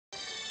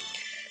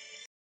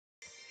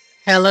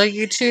Hello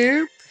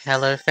YouTube,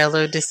 hello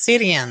fellow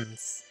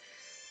Decidians.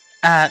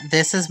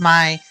 This is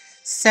my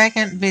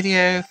second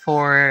video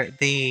for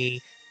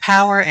the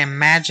Power and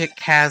Magic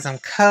Chasm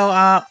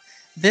co-op.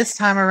 This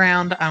time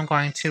around I'm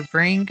going to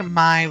bring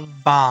my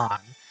Vaan.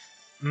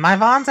 My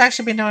Vaan's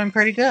actually been doing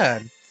pretty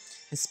good.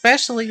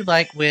 Especially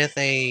like with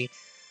a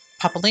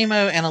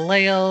Papalimo and a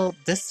Lail.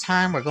 This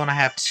time we're going to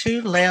have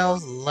two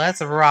Lails.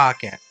 Let's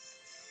rock it.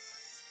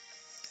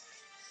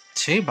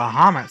 Two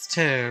Bahamut's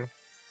too.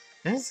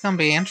 This is going to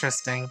be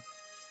interesting.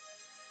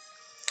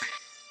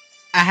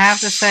 I have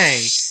to say,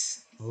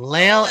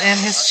 Lail and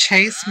his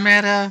chase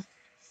meta,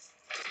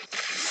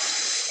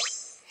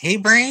 he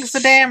brings the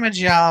damage,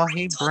 y'all.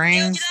 He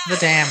brings the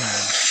damage.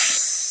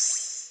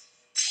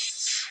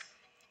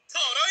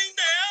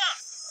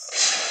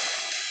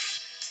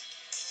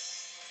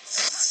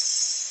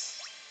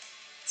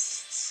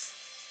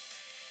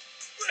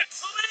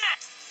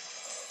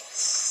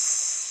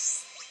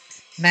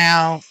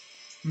 Now,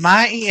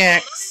 my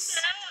EX,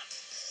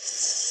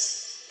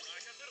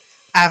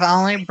 I've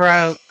only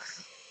broke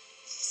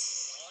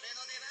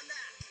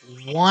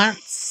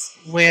once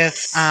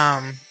with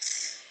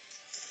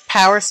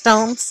Power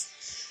Stones.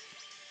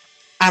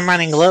 I'm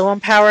running low on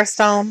Power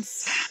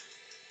Stones.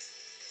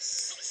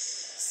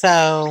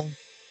 So,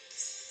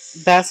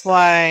 that's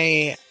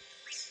why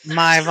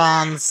my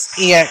Vaan's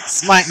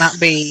EX might not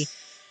be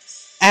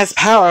as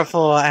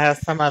powerful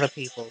as some other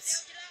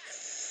people's.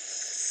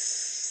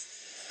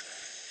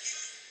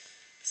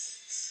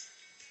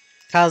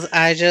 Because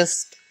I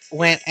just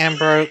went and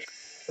broke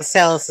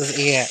Celis's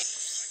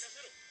EX.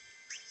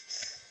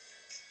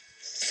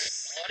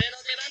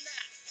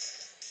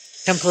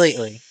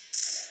 Completely.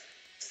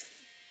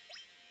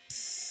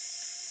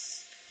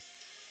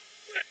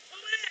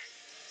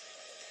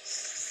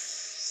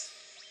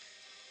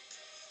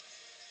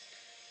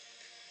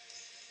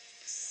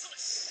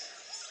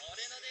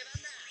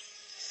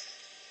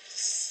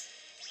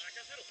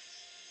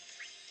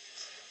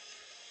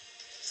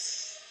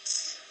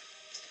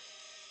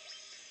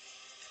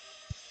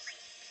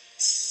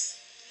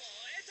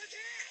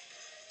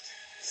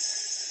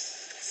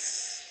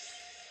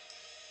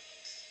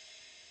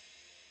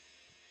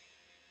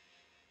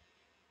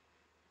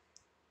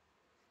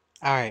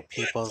 Alright,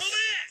 peoples.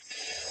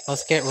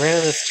 Let's get rid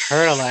of this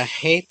turtle. I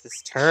hate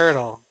this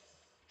turtle.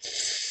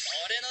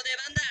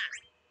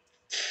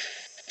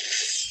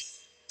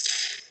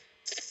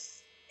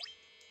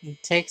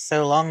 It takes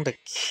so long to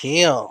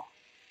kill.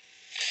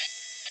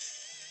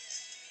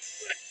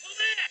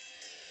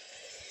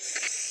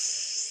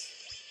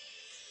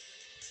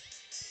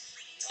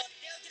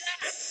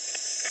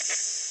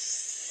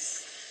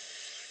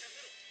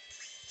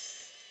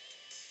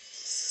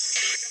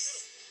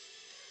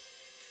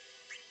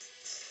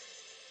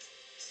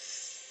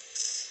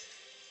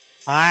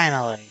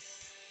 Finally.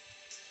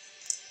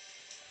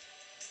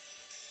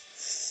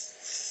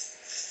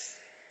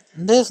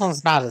 This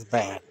one's not as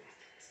bad.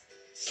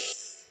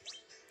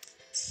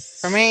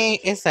 For me,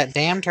 it's that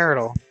damn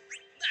turtle.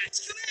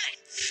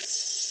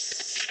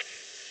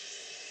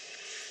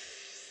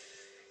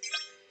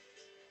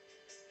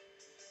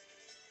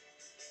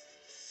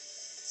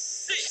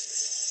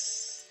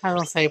 I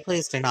will say,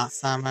 please do not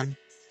summon.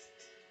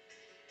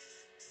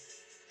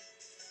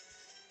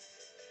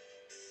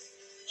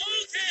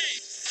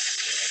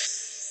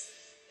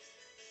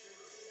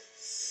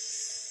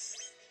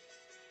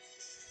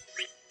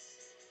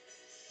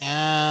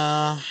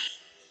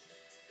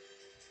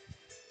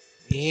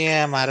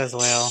 Yeah, might as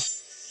well.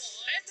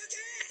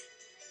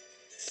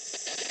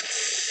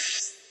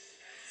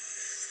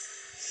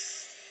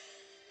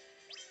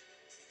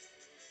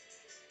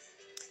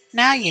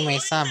 Now you may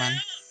summon.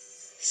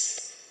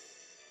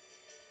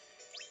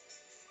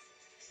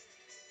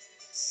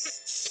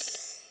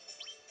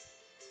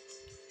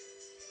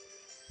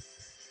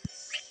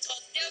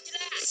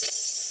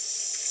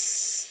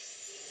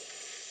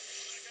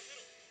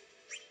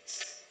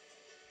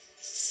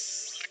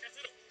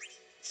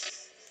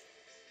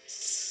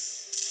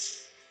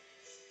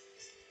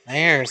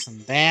 There's some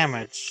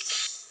damage.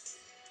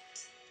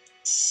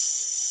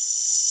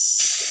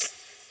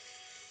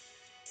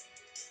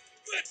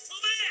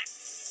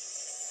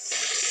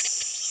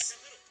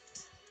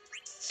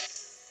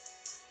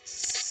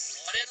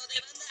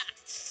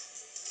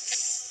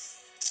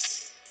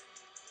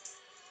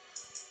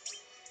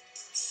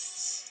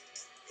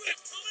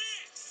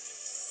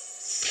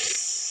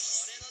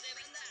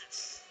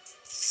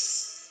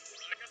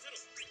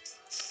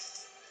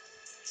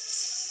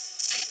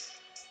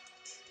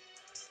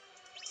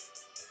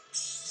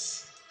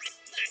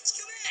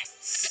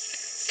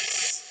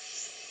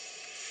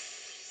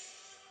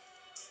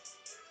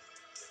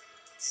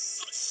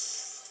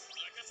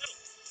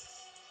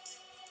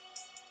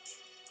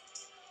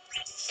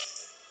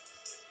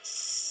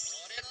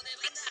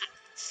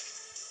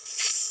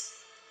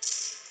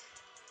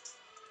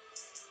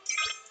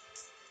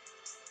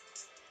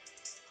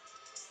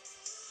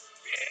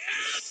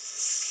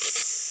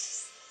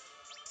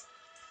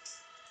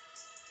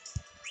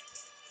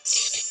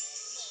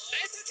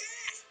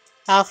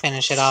 I'll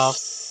finish it off.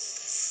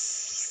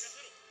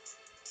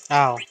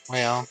 Oh,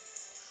 well.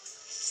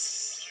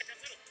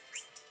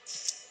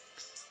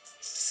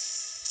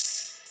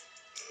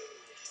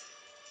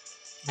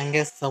 I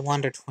guess the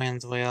Wonder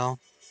Twins will.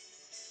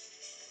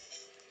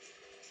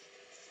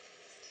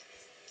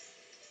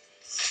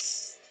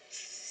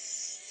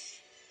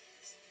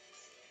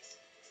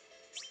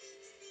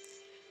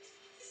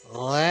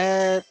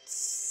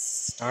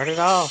 Let's start it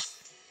off.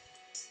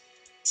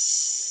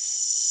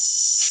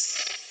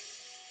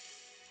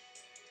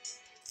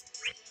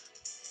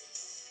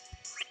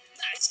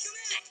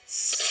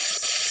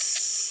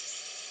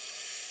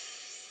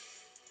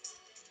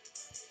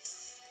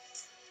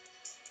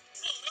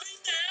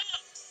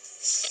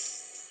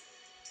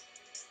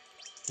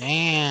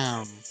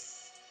 Damn.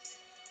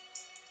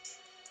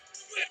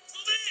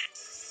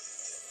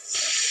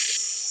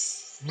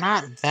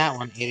 Not that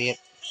one, idiot.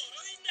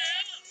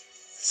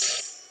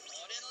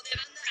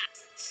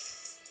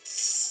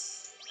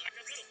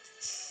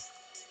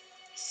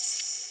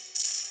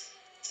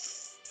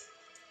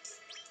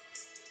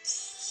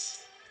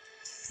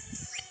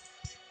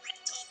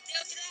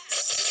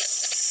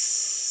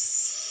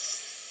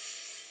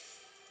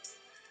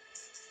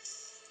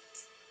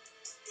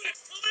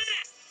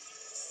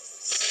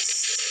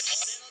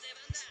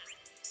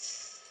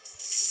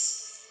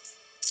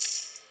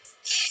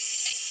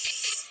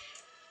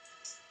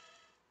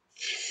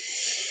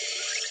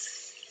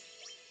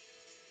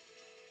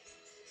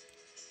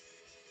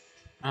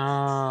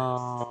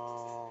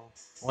 Oh.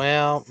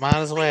 Well, might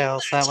as well,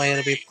 so that way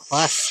it'll be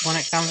plus when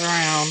it comes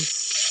around.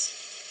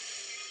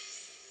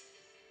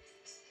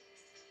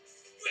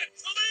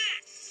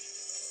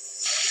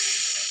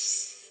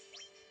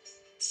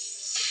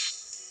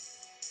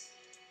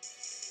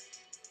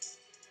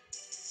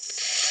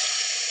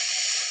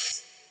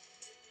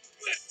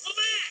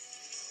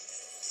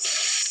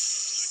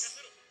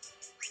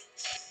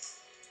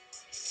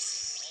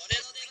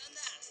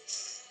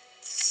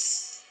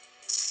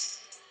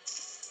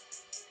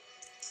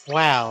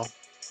 Wow.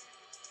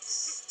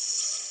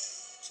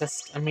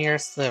 Just a mere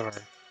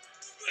sliver.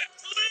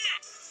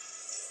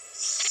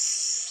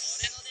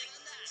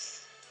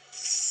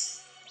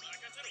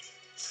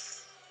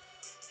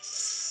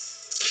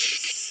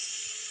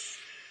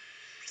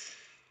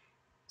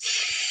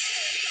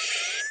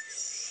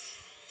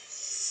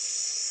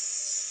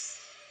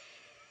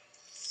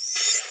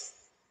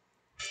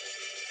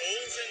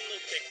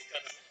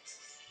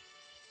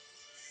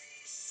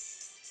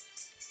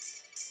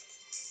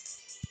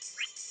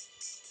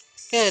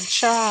 Good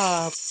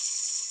job.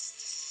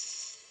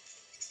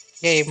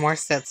 Yay, more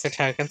sets of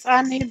tokens.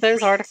 I need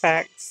those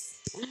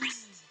artifacts.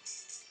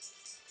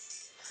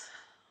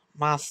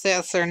 My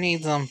Setzer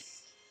needs them.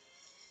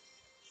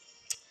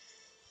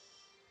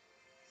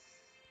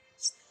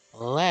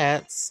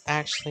 Let's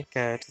actually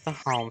go to the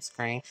home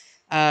screen.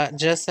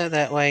 Just so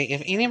that way,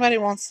 if anybody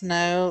wants to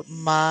know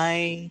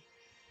my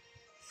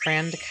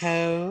friend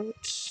code,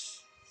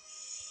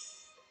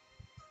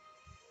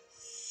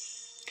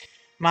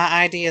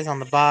 my ID is on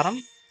the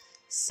bottom.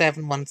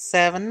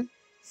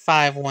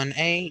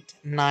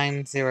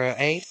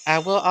 717-518-908. I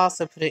will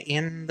also put it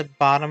in the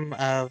bottom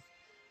of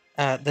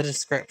the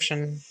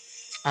description.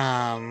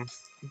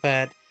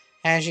 But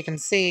as you can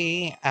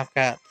see, I've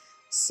got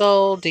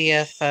Soul,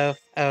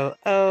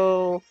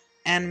 DFFOO,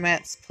 and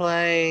Mets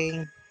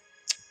Play.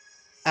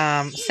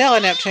 Sailor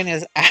Neptune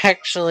is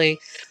actually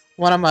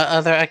one of my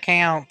other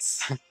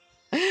accounts.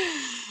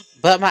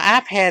 But my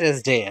iPad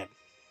is dead.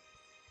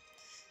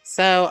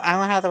 So I'm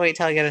going to have to wait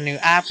till I get a new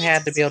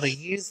iPad to be able to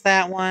use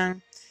that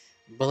one.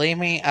 Believe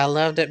me, I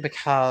loved it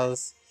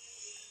because,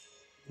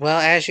 well,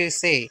 as you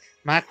see,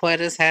 my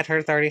Quetta's had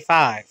her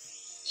 35.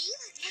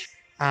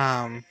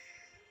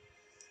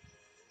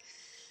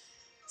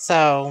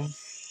 So,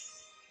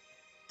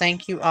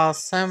 thank you all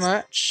so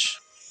much.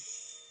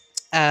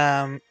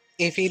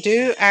 If you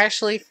do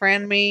actually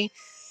friend me,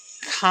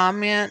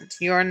 comment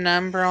your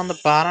number on the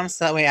bottom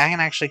so that way I can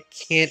actually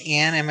get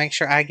in and make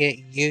sure I get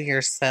you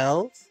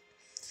yourself.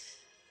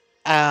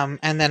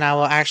 And then I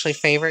will actually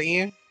favorite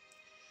you.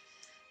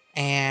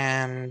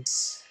 And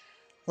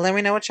let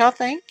me know what y'all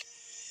think.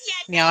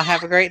 Y'all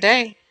have a great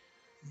day.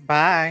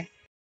 Bye.